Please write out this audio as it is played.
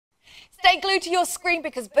Stay glued to your screen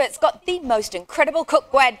because Bert's got the most incredible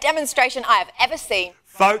cookware demonstration I have ever seen.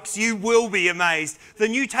 Folks, you will be amazed. The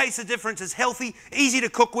new Taste the Difference is healthy, easy to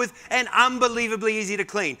cook with, and unbelievably easy to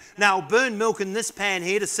clean. Now, I'll burn milk in this pan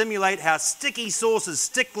here to simulate how sticky sauces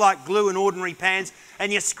stick like glue in ordinary pans,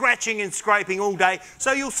 and you're scratching and scraping all day,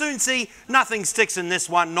 so you'll soon see nothing sticks in this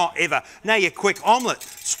one, not ever. Now your quick omelette,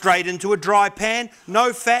 straight into a dry pan,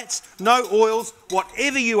 no fats, no oils,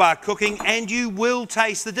 whatever you are cooking, and you will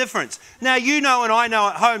taste the difference. Now, you know and I know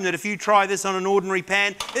at home that if you try this on an ordinary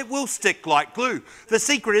pan, it will stick like glue. The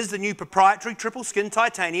secret is the new proprietary triple skin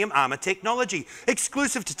titanium armour technology.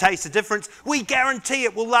 Exclusive to Taste the Difference, we guarantee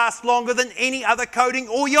it will last longer than any other coating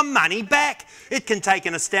or your money back. It can take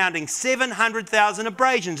an astounding 700,000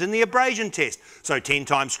 abrasions in the abrasion test. So 10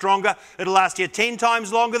 times stronger, it'll last you 10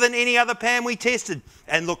 times longer than any other pan we tested.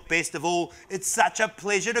 And look, best of all, it's such a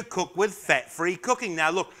pleasure to cook with fat-free cooking. Now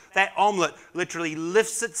look, that omelette literally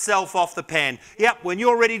lifts itself off the pan. Yep, when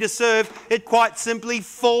you're ready to serve, it quite simply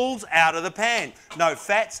falls out of the pan. No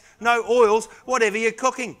fats, no oils, whatever you're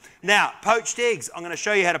cooking. Now, poached eggs. I'm going to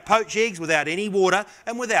show you how to poach eggs without any water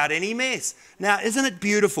and without any mess. Now, isn't it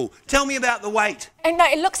beautiful? Tell me about the weight. I know,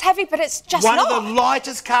 it looks heavy, but it's just One not. of the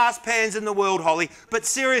lightest cast pans in the world, Holly. But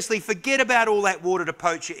seriously, forget about all that water to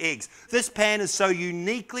poach your eggs. This pan is so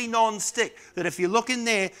uniquely non-stick that if you look in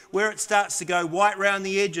there where it starts to go white round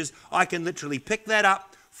the edges, I can literally pick that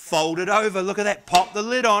up, fold it over, look at that, pop the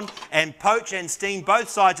lid on, and poach and steam both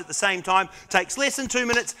sides at the same time. Takes less than 2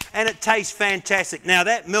 minutes and it tastes fantastic. Now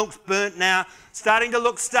that milk's burnt now, starting to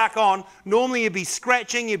look stuck on. Normally you'd be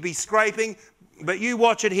scratching, you'd be scraping, but you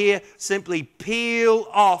watch it here, simply peel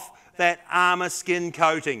off that armour skin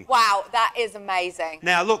coating. Wow, that is amazing.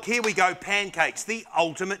 Now look, here we go, pancakes, the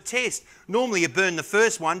ultimate test. Normally you burn the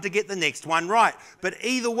first one to get the next one right, but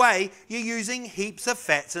either way, you're using heaps of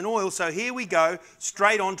fats and oil, so here we go,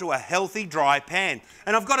 straight onto a healthy dry pan.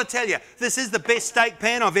 And I've got to tell you, this is the best steak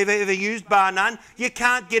pan I've ever used, bar none. You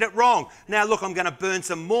can't get it wrong. Now look, I'm going to burn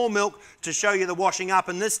some more milk to show you the washing up,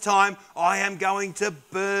 and this time I am going to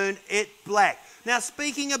burn it black. Now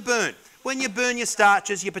speaking of burnt, when you burn your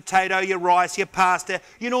starches, your potato, your rice, your pasta,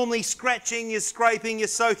 you're normally scratching, you're scraping, you're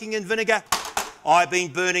soaking in vinegar. I've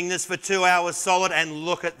been burning this for 2 hours solid, and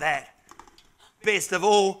look at that. Best of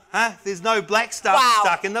all, there's no black stuff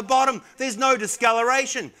stuck in the bottom. There's no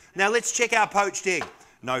discoloration. Now let's check our poached egg.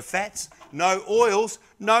 No fats, no oils,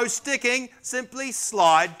 no sticking, simply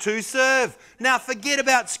slide to serve. Now forget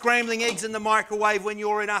about scrambling eggs in the microwave when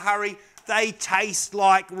you're in a hurry. They taste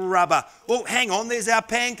like rubber. Oh, hang on, there's our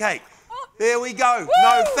pancake. There we go. Woo!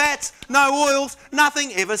 No fats, no oils,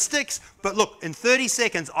 nothing ever sticks. But look, in 30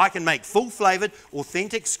 seconds, I can make full-flavoured,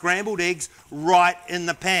 authentic scrambled eggs right in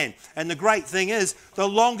the pan. And the great thing is, the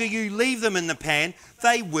longer you leave them in the pan,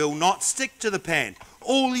 they will not stick to the pan.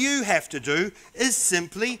 All you have to do is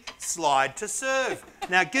simply slide to serve.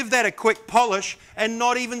 Now give that a quick polish and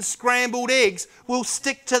not even scrambled eggs will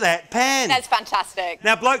stick to that pan. That's fantastic.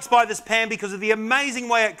 Now blokes buy this pan because of the amazing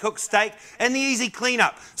way it cooks steak and the easy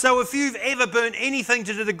cleanup. So if you've ever burnt anything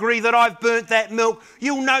to the degree that I've burnt that milk,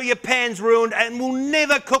 you'll know your pan's ruined and will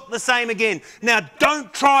never cook the same again. Now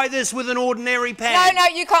don't try this with an ordinary pan. No,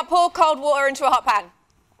 you can't pour cold water into a hot pan.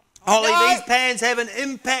 Holly, these pans have an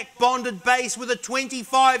impact bonded base with a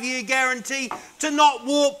 25-year guarantee to not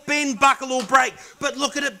warp, bend, buckle or break. But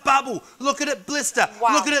look at it bubble, look at it blister,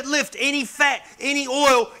 look at it lift any fat, any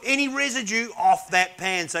oil, any residue off that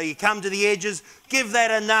pan. So you come to the edges, give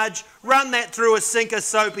that a nudge, run that through a sink of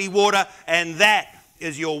soapy water, and that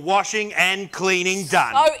is your washing and cleaning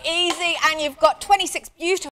done. So easy, and you've got 26 beautiful